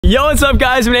Yo, what's up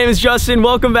guys? My name is Justin.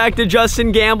 Welcome back to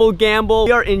Justin Gamble Gamble.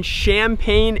 We are in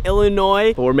Champaign,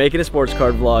 Illinois, but we're making a sports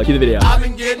card vlog. Cue the video. I've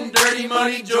been getting dirty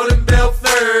money, Jordan Bell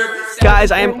third. Guys,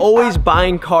 I am always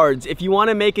buying cards. If you want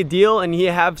to make a deal and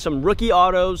you have some rookie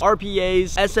autos,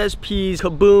 RPAs, SSPs,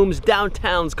 kabooms,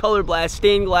 downtowns, color blasts,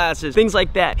 stained glasses, things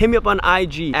like that, hit me up on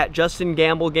IG at Justin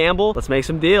Gamble Gamble. Let's make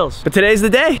some deals. But today's the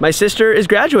day. My sister is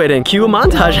graduating. Cue a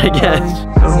montage, I guess.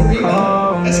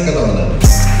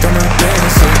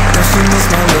 She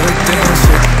miss my little dance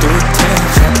shit, do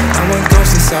attention. I went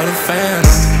ghost inside a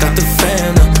phantom, got the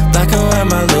phantom, black and white,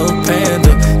 my little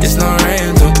panda. It's not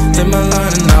random, hit my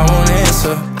line and I won't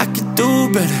answer. I could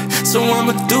do better, so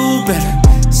I'ma do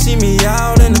better. See me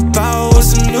out and about with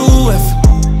some new weather.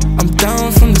 I'm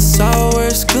down from the south where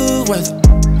it's good weather.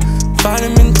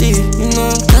 Vitamin D, you know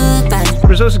I'm good better.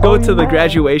 We're supposed to go to the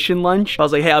graduation lunch. I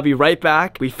was like, hey, I'll be right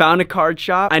back. We found a card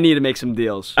shop. I need to make some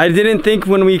deals. I didn't think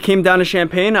when we came down to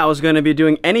Champaign I was gonna be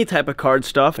doing any type of card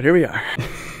stuff, but here we are.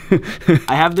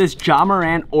 I have this Ja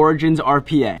Morant Origins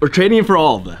RPA. We're trading for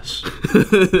all of this.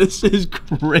 This is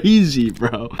crazy,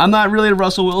 bro. I'm not really a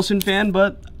Russell Wilson fan,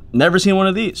 but never seen one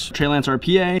of these. Trey Lance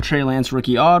RPA, Trey Lance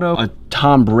rookie auto, a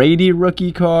Tom Brady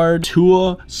rookie card,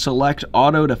 Tua select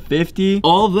auto to 50.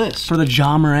 All of this for the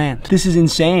Ja Morant. This is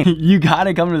insane. You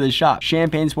gotta come to the shop.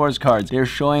 Champaign Sports Cards. They're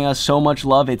showing us so much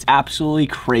love. It's absolutely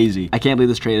crazy. I can't believe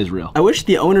this trade is real. I wish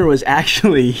the owner was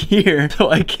actually here so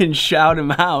I can shout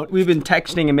him out. We've been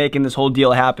texting and making this whole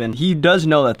deal happen. He does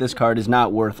know that this card is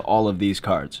not worth all of these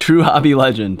cards. True hobby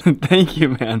legend. Thank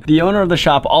you, man. The owner of the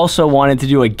shop also wanted to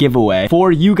do a giveaway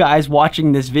for you guys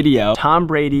watching this video. Tom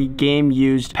Brady game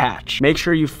used patch. Make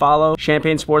sure you follow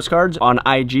Champaign Sports Cards on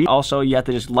IG. Also, you have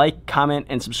to just like, comment,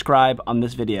 and subscribe on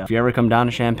this video. If you ever come down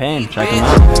to Champaign, check them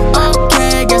out.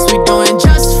 Okay, guess we doing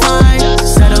just fine.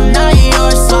 Said I'm not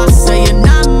yours, so I'll say you're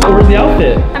not mine. Where's the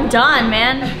outfit? I'm done,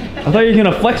 man. I thought you were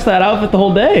gonna flex that outfit the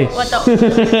whole day. What the?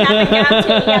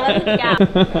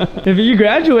 Yeah, If you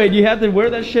graduate, you have to wear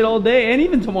that shit all day and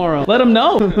even tomorrow. Let them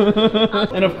know.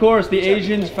 And of course, the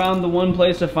Asians found the one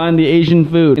place to find the Asian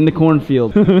food, in the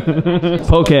cornfield.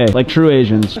 Poke, like true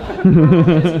Asians.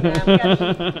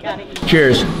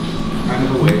 Cheers.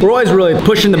 We're always really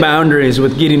pushing the boundaries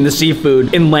with getting the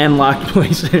seafood in landlocked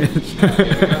places.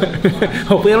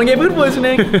 Hopefully I don't get food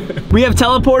poisoning. We have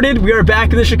teleported. We are back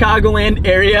in the Chicagoland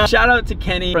area. Shout out to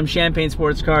Kenny from Champaign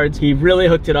Sports Cards. He really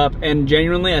hooked it up, and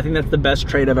genuinely, I think that's the best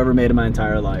trade I've ever made in my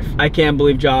entire life. I can't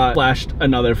believe Ja flashed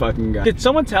another fucking guy. Did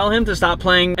someone tell him to stop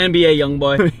playing NBA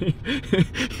Youngboy?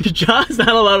 Ja's not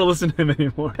allowed to listen to him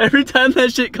anymore. Every time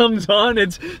that shit comes on,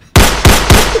 it's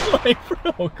like,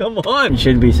 bro, come on.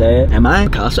 Should we say it? Am I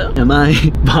Picasso? Am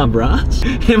I Bob Ross?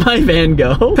 Am I Van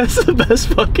Gogh? That's the best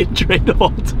fucking trade of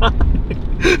all time.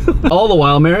 All the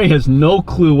while, Mary has no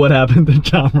clue what happened to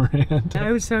Ja Morant.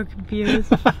 I was so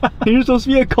confused. You're supposed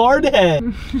to be a card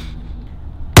head.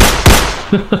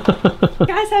 You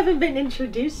guys haven't been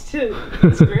introduced to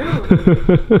this room.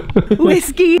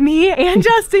 Whiskey, me, and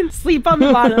Justin sleep on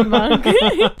the bottom bunk.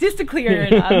 Just to clear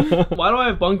it up. Why do I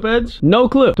have bunk beds? No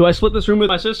clue. Do I split this room with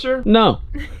my sister? No.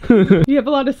 You have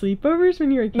a lot of sleepovers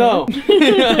when you're a kid? No.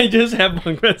 I just have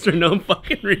bunk beds for no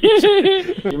fucking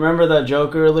reason. You remember that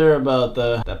joke earlier about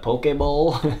that poke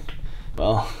bowl?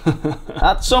 Well,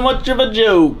 not so much of a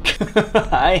joke.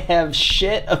 I have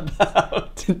shit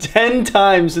about 10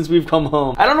 times since we've come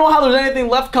home. I don't know how there's anything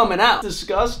left coming out. It's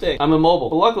disgusting. I'm immobile.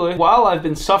 But luckily, while I've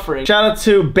been suffering, shout out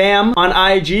to Bam on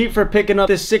IG for picking up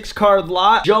this 6-card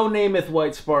lot. Joe Namath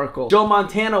White Sparkle. Joe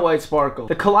Montana White Sparkle.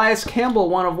 The Calais Campbell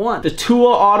 1 of 1. The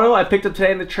Tua Auto I picked up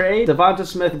today in the trade. Devonta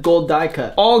Smith Gold Die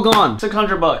Cut. All gone.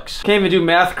 600 bucks. Can't even do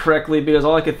math correctly because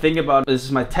all I could think about is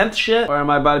this my 10th shit or am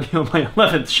I about to be on my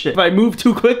 11th shit? If I move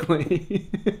too quickly,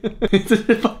 it's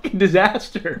a fucking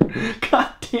disaster.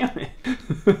 God damn it.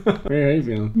 Where are you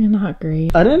feeling? You're not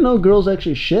great. I didn't know girls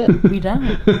actually shit. We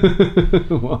don't.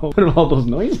 Well, what have all those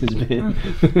noises been?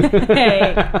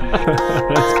 Hey.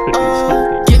 That's pretty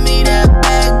insulting. Give me that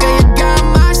bag, girl, you got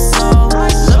my soul.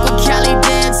 Look at Kelly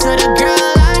dance to the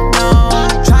girl I know.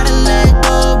 Try to let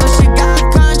go, but she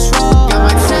got control. Got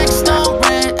my text on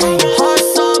red, and your heart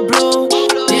so blue.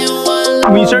 Didn't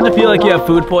want. When you start to feel like you have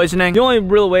food poisoning, the only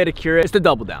real way to cure it is to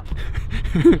double down.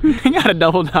 I gotta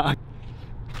double down.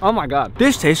 Oh my God.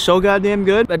 This tastes so goddamn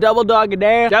good. The double dog a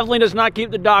day definitely does not keep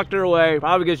the doctor away.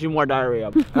 Probably gives you more diarrhea.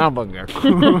 I don't fucking care.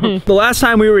 The last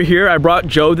time we were here, I brought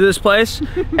Joe to this place,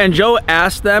 and Joe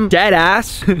asked them, dead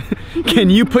ass,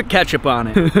 can you put ketchup on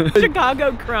it?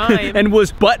 Chicago crime. And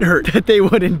was butthurt that they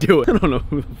wouldn't do it. I don't know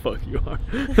who the fuck you are.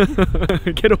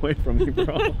 Get away from me,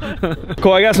 bro.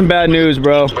 Cole, I got some bad news,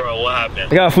 bro. Bro, what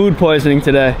happened? I got food poisoning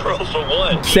today. Bro, for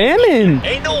what? Salmon.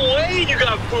 Ain't no way you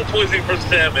got food poisoning from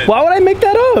salmon. Why would I make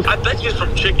that up? I bet you it's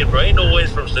from chicken, bro. Ain't no way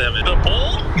it's from salmon. The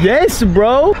bowl? Yes,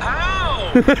 bro.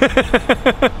 How?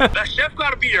 That chef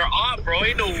gotta be your aunt, bro.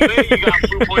 Ain't no way you got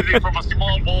food poisoning from a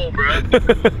small bowl, bro.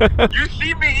 You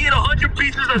see me eat 100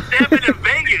 pieces of salmon in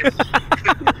Vegas.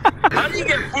 How do you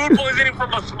get food poisoning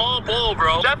from a small bowl,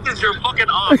 bro? Chef is your fucking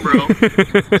aunt, bro.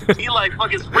 He like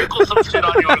fucking sprinkle some shit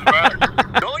on yours, bro.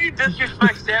 Don't you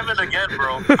disrespect salmon again,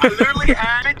 bro. I literally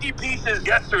had 50 pieces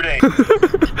yesterday.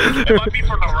 It might be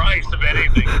from the rice, if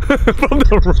anything. From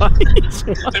the rice?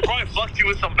 They probably fucked you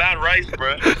with some bad rice,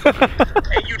 bro.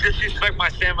 Hey, you disrespect my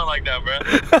salmon like that, bro.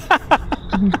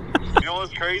 You know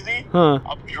what's crazy? Huh?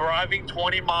 I'm driving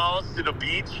 20 miles to the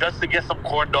beach just to get some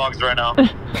corn dogs right now.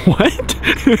 What?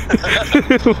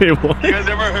 Wait, what? You guys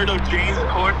ever heard of Jane's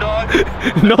corn dog?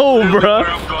 No, bro. Where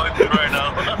I'm going to right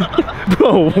now.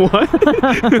 Bro, what?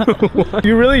 What?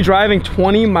 You're really driving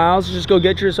 20 miles to just go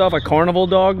get yourself a carnival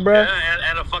dog, bro? Yeah,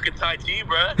 and a fucking Thai tea,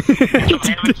 bro. Some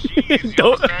ham and cheese, you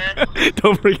know what I'm saying?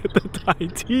 Don't forget the Thai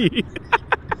tea.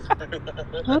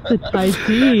 Not the Thai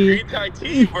tea. Green Thai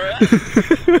tea, bro.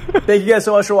 Thank you guys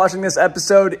so much for watching this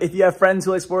episode. If you have friends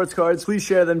who like sports cards, please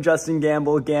share them. Justin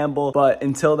Gamble, gamble. But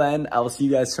until then, I will see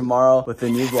you guys tomorrow with a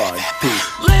new vlog.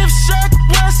 Peace. Live Shaq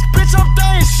West, bitch, I'm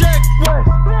dying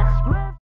Shaq West.